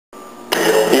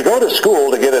You go to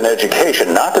school to get an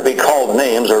education, not to be called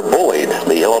names or bullied.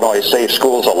 The Illinois Safe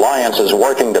Schools Alliance is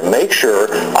working to make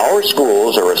sure our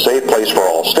schools are a safe place for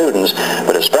all students,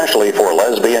 but especially for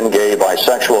lesbian, gay,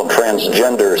 bisexual, and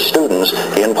transgender students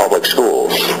in public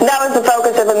schools. That was the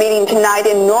focus of a meeting tonight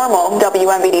in Normal.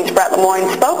 WMBD's Brett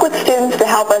Lemoyne spoke with students to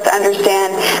help us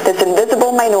understand this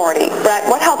invisible minority. Brett,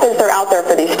 what help is there out there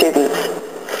for these students?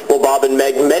 Well, Bob and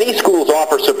Meg, many schools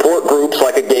offer support groups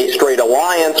like a Gay-Straight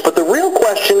Alliance, but the real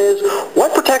question is,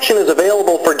 what protection is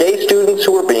available for gay students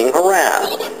who are being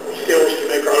harassed?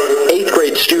 8th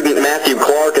grade student Matthew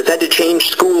Clark has had to change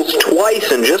schools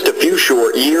twice in just a few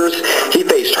short years. He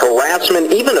faced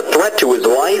harassment, even a threat to his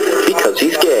life, because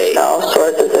he's gay. All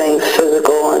sorts of things,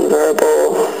 physical and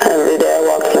verbal. Every day I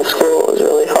walked into school, it was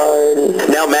really hard.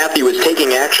 Now Matthew is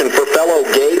taking action for fellow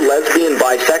gay, lesbian,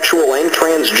 bisexual, and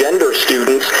transgender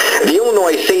students. The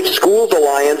Illinois Safe Schools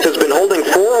Alliance has been holding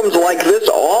forums like this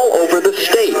all over the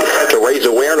state to raise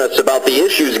awareness about the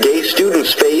issues gay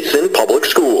students face in public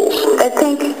schools. I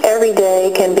think every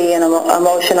day can be an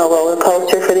emotional roller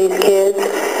coaster for these kids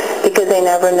because they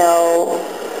never know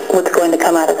what's going to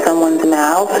come out of someone's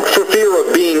mouth. For fear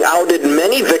of being outed,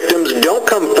 many victims don't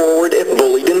come forward if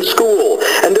bullied in school.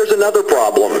 And there's another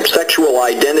problem. Sexual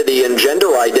identity and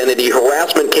gender identity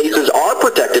harassment cases are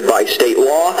protected by state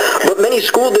law, but many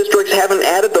school districts haven't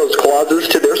added those clauses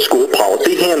to their school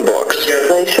policy handbooks.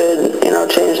 They should,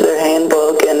 change their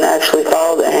handbook and actually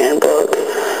follow the handbook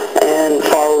and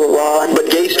follow the law. But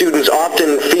gay students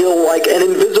often feel like an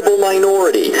invisible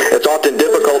minority. It's often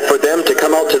difficult for them to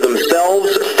come out to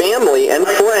themselves, family, and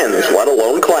friends, let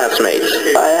alone classmates.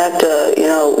 I have to,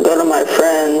 go to my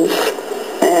friends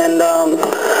and,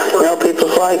 people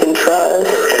who I can trust.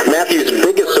 Matthew's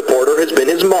biggest supporter has been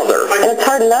his mother. And it's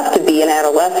hard enough to be an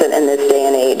adolescent in this day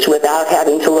and age without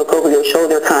having to look over your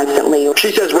shoulder constantly.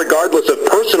 She says regardless of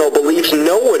personal beliefs,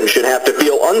 no one should have to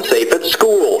feel unsafe at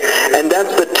school. And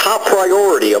that's the top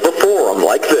priority of a forum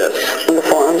like this. The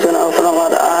forum's going to open a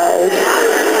lot of eyes.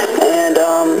 And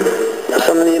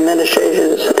some of the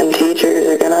administrators and teachers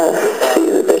are going to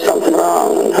see that there's something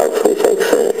wrong and hopefully fix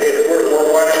it.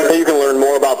 You can learn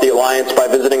more about the Alliance by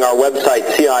visiting our website,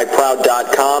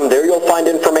 ciproud.com. There you'll find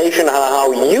information on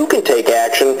how you can take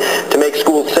action to make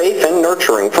schools safe and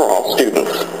nurturing for all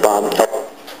students. Bob?